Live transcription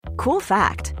Cool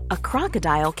fact, a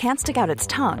crocodile can't stick out its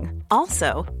tongue.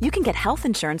 Also, you can get health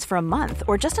insurance for a month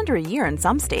or just under a year in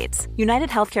some states. United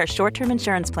Healthcare short-term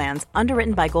insurance plans,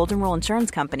 underwritten by Golden Rule Insurance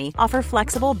Company, offer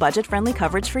flexible, budget-friendly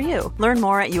coverage for you. Learn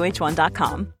more at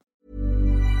uh1.com.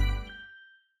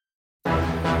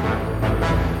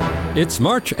 It's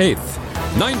March 8th,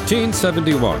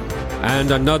 1971, and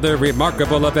another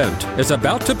remarkable event is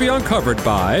about to be uncovered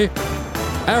by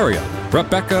Ariel,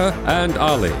 Rebecca, and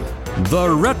Ali, the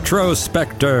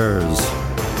Retrospectors.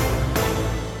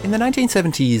 In the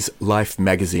 1970s, Life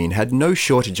magazine had no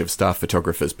shortage of staff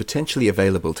photographers potentially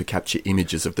available to capture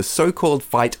images of the so-called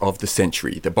fight of the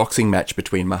century, the boxing match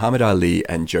between Muhammad Ali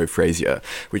and Joe Frazier,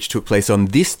 which took place on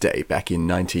this day back in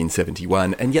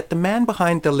 1971, and yet the man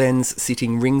behind the lens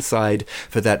sitting ringside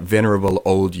for that venerable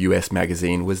old US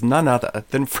magazine was none other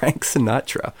than Frank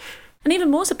Sinatra. And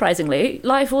even more surprisingly,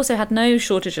 Life also had no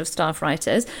shortage of staff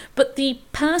writers, but the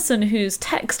person whose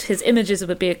text his images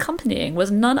would be accompanying was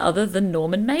none other than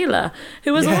Norman Mailer,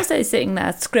 who was also sitting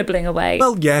there scribbling away.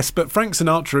 Well, yes, but Frank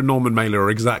Sinatra and Norman Mailer are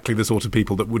exactly the sort of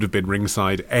people that would have been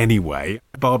ringside anyway.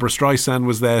 Barbara Streisand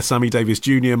was there, Sammy Davis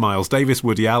Jr., Miles Davis,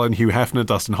 Woody Allen, Hugh Hefner,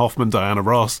 Dustin Hoffman, Diana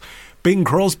Ross. Bing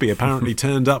Crosby apparently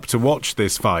turned up to watch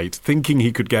this fight, thinking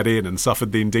he could get in, and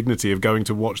suffered the indignity of going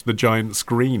to watch the giant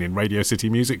screen in Radio City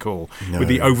Music Hall with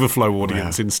the overflow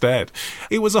audience instead.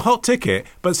 It was a hot ticket,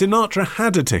 but Sinatra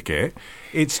had a ticket.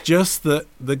 It's just that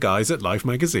the guys at Life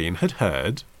magazine had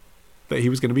heard that he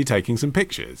was going to be taking some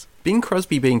pictures. Bing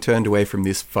Crosby being turned away from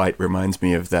this fight reminds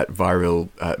me of that viral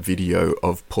video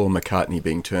of Paul McCartney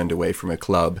being turned away from a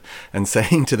club and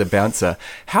saying to the bouncer,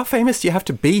 "How famous do you have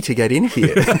to be to get in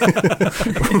here?"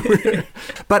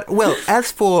 But, well,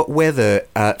 as for whether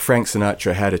Frank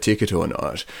Sinatra had a ticket or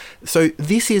not, so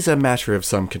this is a matter of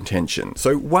some contention.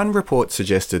 So one report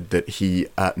suggested that he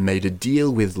made a deal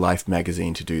with Life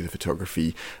magazine to do the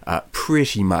photography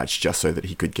pretty much just so that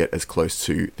he could get as close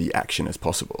to the action as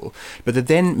possible. But the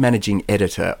then managing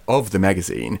editor of the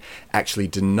magazine actually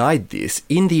denied this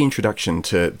in the introduction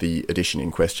to the edition in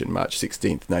question, March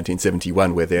 16th,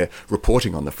 1971, where they're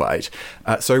reporting on the fight.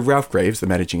 So Ralph Graves, the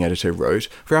managing editor, wrote,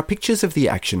 "For our pictures of the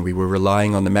action, we were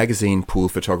relying on the magazine pool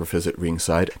photographers at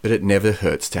ringside, but it never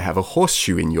hurts to have a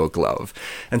horseshoe in your glove."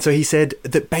 And so he said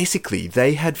that basically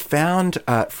they had found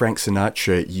Frank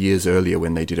Sinatra years earlier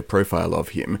when they did a profile of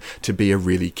him to be a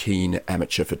really keen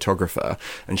amateur photographer.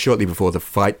 And shortly before the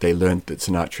fight, they learned that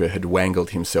Sinatra had wangled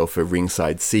himself a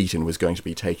ringside seat and was going to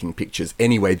be taking pictures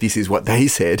anyway. This is what they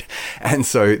said. And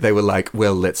so they were like,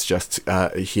 well, let's just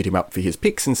hit him up for his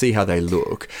pics and see how they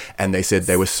look. And they said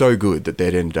they were so good that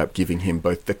they'd ended up giving him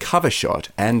both the cover shot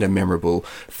and a memorable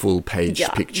full-page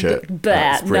picture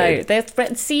spread. No,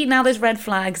 see, now there's red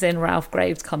flags in Ralph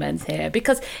Graves' comments here.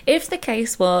 Because if the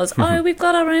case was, oh, we've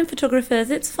got our own photographers,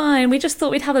 it's fine, we just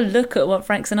thought we'd have a look at what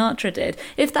Frank Sinatra did.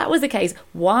 If that was the case,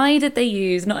 why did they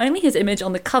use not only his image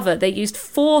on the cover, they used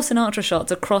 4 Sinatra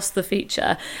shots across the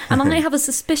feature. And I have a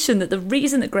suspicion that the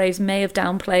reason that Graves may have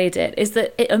downplayed it is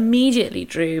that it immediately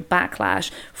drew backlash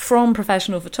from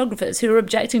professional photographers who were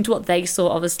objecting to what they saw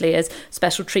obviously as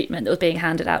special treatment that was being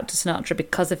handed out to Sinatra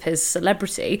because of his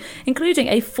celebrity, including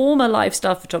a former Life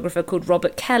staff photographer called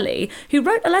Robert Kelly, who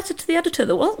wrote a letter to the editor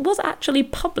that was actually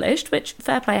published, which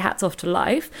fair play, hats off to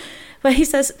Life, where he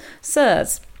says,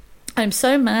 "Sirs, I'm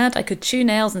so mad I could chew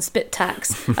nails and spit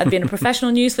tacks. I've been a professional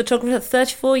news photographer for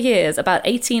 34 years, about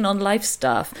 18 on Life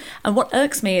stuff. And what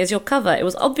irks me is your cover. It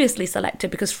was obviously selected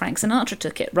because Frank Sinatra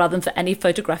took it, rather than for any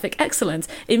photographic excellence.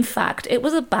 In fact, it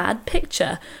was a bad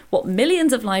picture. What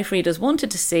millions of Life readers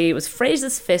wanted to see was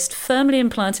Frazier's fist firmly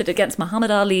implanted against Muhammad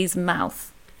Ali's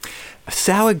mouth."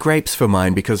 Sour grapes for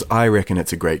mine, because I reckon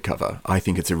it's a great cover. I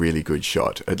think it's a really good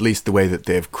shot, at least the way that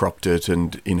they've cropped it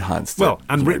and enhanced it. Well,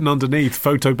 and written underneath,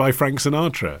 photo by Frank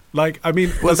Sinatra. Like, I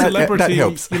mean, well, the celebrity that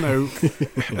helps.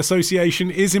 Association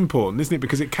is important, isn't it?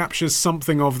 Because it captures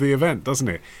something of the event, doesn't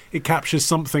it? It captures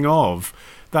something of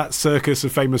that circus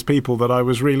of famous people that I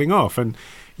was reeling off. And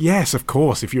yes, of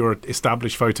course, if you're an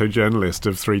established photojournalist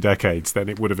of 3 decades, then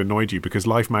it would have annoyed you, because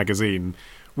Life magazine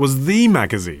was the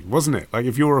magazine, wasn't it? Like,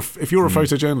 if you're a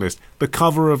photojournalist, the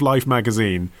cover of Life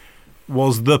magazine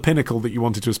was the pinnacle that you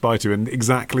wanted to aspire to, and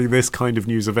exactly this kind of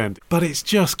news event. But it's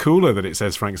just cooler that it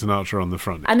says Frank Sinatra on the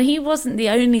front. And he wasn't the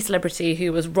only celebrity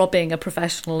who was robbing a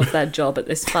professional of their job at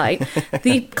this fight.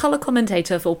 The colour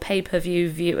commentator for pay-per-view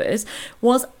viewers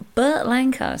was Burt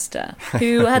Lancaster,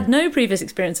 who had no previous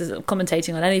experiences of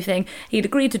commentating on anything. He'd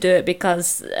agreed to do it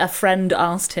because a friend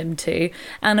asked him to,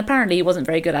 and apparently he wasn't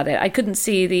very good at it. I couldn't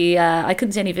see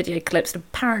any video clips.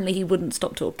 Apparently he wouldn't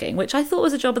stop talking, which I thought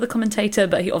was a job of the commentator,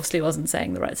 but he obviously wasn't wasn't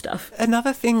saying the right stuff.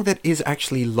 Another thing that is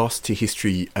actually lost to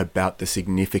history about the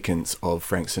significance of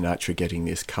Frank Sinatra getting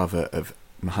this cover of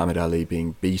Muhammad Ali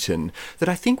being beaten, that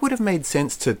I think would have made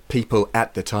sense to people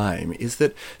at the time, is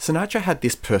that Sinatra had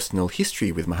this personal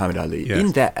history with Muhammad Ali,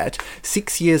 in that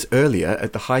 6 years earlier,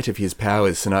 at the height of his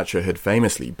powers, Sinatra had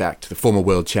famously backed the former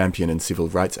world champion and civil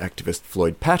rights activist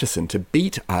Floyd Patterson to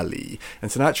beat Ali, and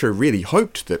Sinatra really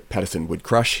hoped that Patterson would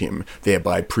crush him,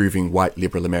 thereby proving white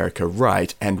liberal America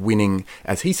right and winning,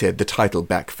 as he said, the title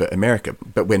back for America.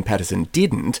 But when Patterson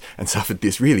didn't, and suffered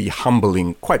this really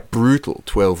humbling, quite brutal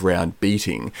 12-round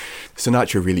beating,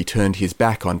 Sinatra really turned his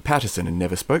back on Patterson and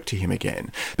never spoke to him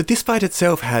again. But this fight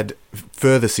itself had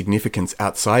further significance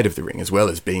outside of the ring, as well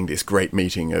as being this great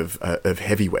meeting of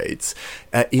heavyweights,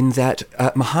 in that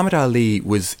Muhammad Ali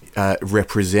was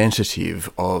representative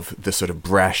of the sort of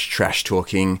brash,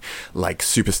 trash-talking, like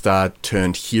superstar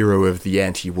turned hero of the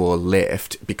anti-war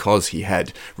left, because he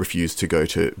had refused to go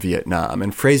to Vietnam.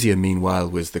 And Frazier, meanwhile,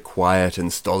 was the quiet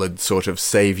and stolid sort of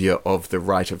saviour of the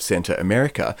right-of-centre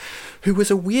America, who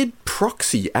was a weird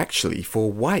proxy, actually,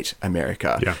 for white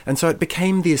America. Yeah. And so it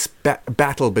became this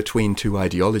battle between two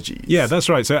ideologies. Yeah, that's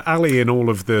right. So Ali, in all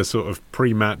of the sort of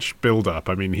pre-match build-up,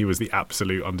 I mean, he was the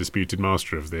absolute undisputed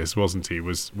master of this, wasn't he?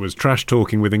 Was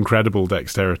trash-talking with incredible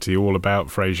dexterity all about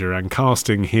Frazier and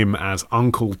casting him as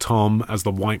Uncle Tom, as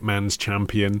the white man's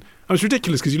champion. Oh, it's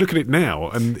ridiculous because you look at it now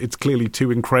and it's clearly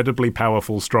two incredibly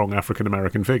powerful, strong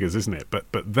African-American figures, isn't it? But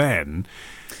then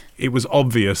it was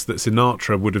obvious that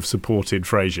Sinatra would have supported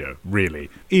Frazier, really,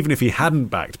 even if he hadn't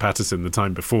backed Patterson the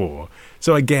time before.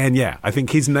 So again, yeah, I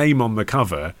think his name on the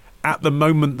cover at the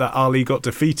moment that Ali got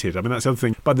defeated, I mean, that's the other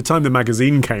thing. By the time the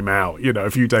magazine came out,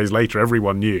 a few days later,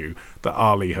 everyone knew that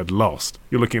Ali had lost.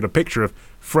 You're looking at a picture of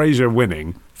Frazier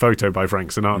winning, photo by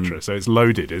Frank Sinatra. So it's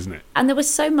loaded, isn't it? And there was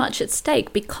so much at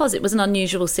stake because it was an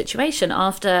unusual situation.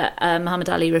 After Muhammad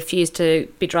Ali refused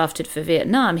to be drafted for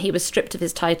Vietnam, he was stripped of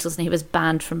his titles and he was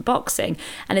banned from boxing.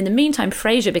 And in the meantime,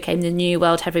 Frazier became the new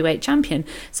world heavyweight champion.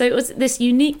 So it was this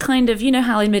unique kind of,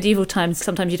 how in medieval times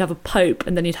sometimes you'd have a pope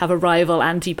and then you'd have a rival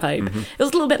anti-pope. Mm-hmm. It was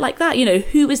a little bit like that.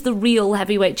 Who is the real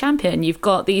heavyweight champion? You've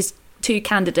got these two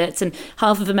candidates and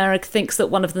half of America thinks that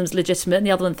one of them's legitimate and the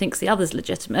other one thinks the other's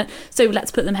legitimate, so let's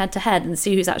put them head to head and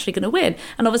see who's actually going to win.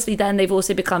 And obviously then they've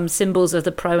also become symbols of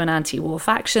the pro and anti-war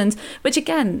factions, which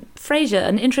again, Frazier,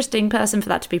 an interesting person for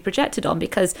that to be projected on,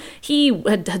 because he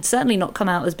had certainly not come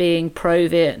out as being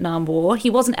pro-Vietnam War.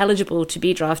 He wasn't eligible to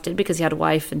be drafted because he had a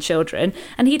wife and children,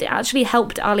 and he'd actually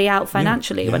helped Ali out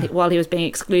financially while he was being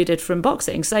excluded from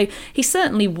boxing, so he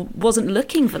certainly wasn't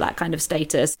looking for that kind of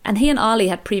status. And he and Ali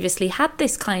had previously had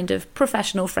this kind of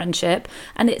professional friendship,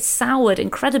 and it soured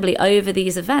incredibly over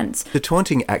these events. The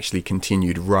taunting actually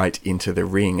continued right into the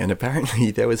ring, and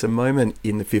apparently there was a moment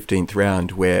in the 15th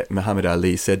round where Muhammad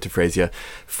Ali said to Frazier,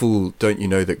 "Fool, don't you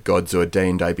know that God's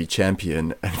ordained I be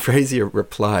champion?" And Frazier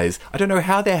replies, I don't know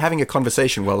how they're having a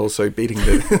conversation while also beating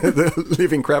the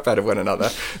living crap out of one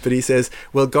another, but he says,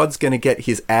 well, God's going to get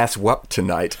his ass whooped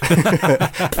tonight.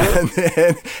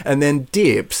 and then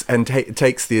dips and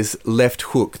takes this left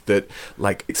hook that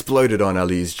exploded on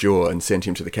Ali's jaw and sent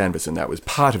him to the canvas, and that was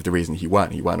part of the reason he won.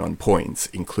 He won on points,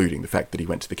 including the fact that he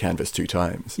went to the canvas 2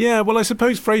 times. Yeah, well, I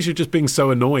suppose Frazier just being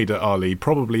so annoyed at Ali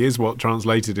probably is what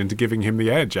translated into giving him the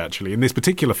edge, actually, in this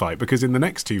particular fight, because in the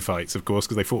next 2 fights, of course,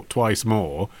 because they fought twice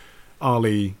more,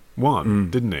 Ali won,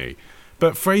 didn't he?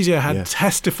 But Frazier had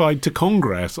testified to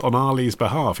Congress on Ali's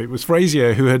behalf. It was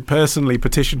Frazier who had personally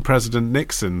petitioned President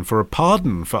Nixon for a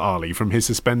pardon for Ali from his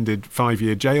suspended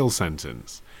 5-year jail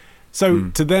sentence. So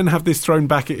to then have this thrown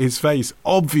back at his face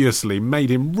obviously made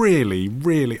him really,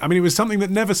 really... I mean, it was something that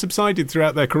never subsided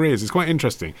throughout their careers. It's quite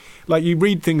interesting. Like, you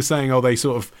read things saying, they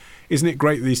sort of... Isn't it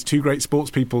great that these 2 great sports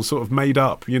people sort of made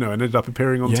up, and ended up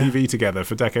appearing on TV together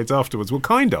for decades afterwards? Well,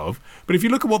 kind of. But if you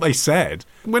look at what they said,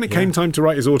 when it came time to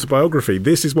write his autobiography,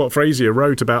 this is what Frazier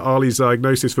wrote about Ali's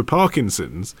diagnosis for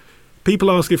Parkinson's. People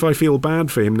ask if I feel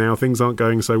bad for him now things aren't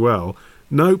going so well.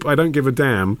 Nope, I don't give a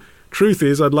damn. Truth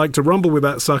is, I'd like to rumble with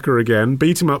that sucker again,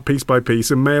 beat him up piece by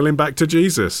piece and mail him back to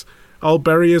Jesus. I'll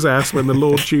bury his ass when the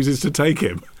Lord chooses to take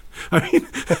him. I mean,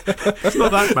 it's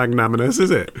not that magnanimous, is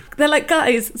it? They're like,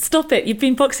 guys, stop it. You've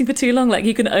been boxing for too long.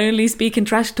 You can only speak in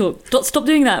trash talk. Stop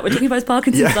doing that. We're talking about his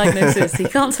Parkinson's diagnosis. He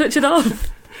can't switch it off.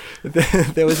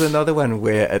 There was another one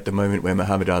where, at the moment where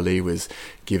Muhammad Ali was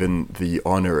given the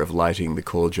honour of lighting the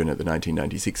cauldron at the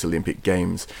 1996 Olympic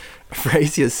Games,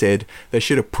 Frazier said they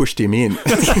should have pushed him in.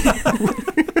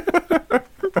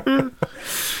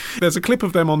 There's a clip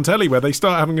of them on telly where they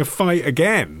start having a fight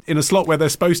again in a slot where they're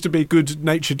supposed to be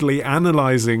good-naturedly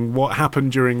analysing what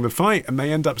happened during the fight, and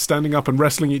they end up standing up and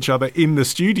wrestling each other in the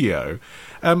studio.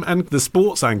 And the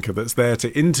sports anchor that's there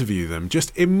to interview them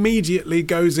just immediately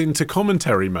goes into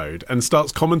commentary mode and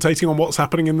starts commentating on what's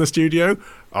happening in the studio.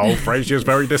 Oh, Frazier's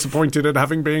very disappointed at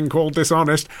having been called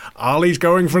dishonest. Ali's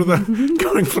going for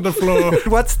the floor.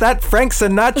 What's that? Frank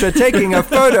Sinatra taking a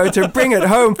photo to bring it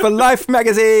home for Life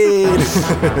magazine.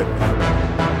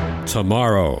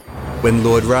 Tomorrow. When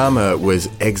Lord Rama was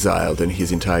exiled and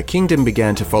his entire kingdom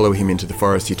began to follow him into the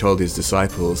forest, he told his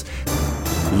disciples,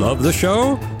 Love the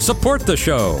show? Support the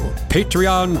show.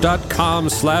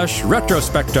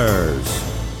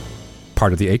 Patreon.com/retrospectors.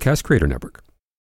 Part of the Acast Creator Network.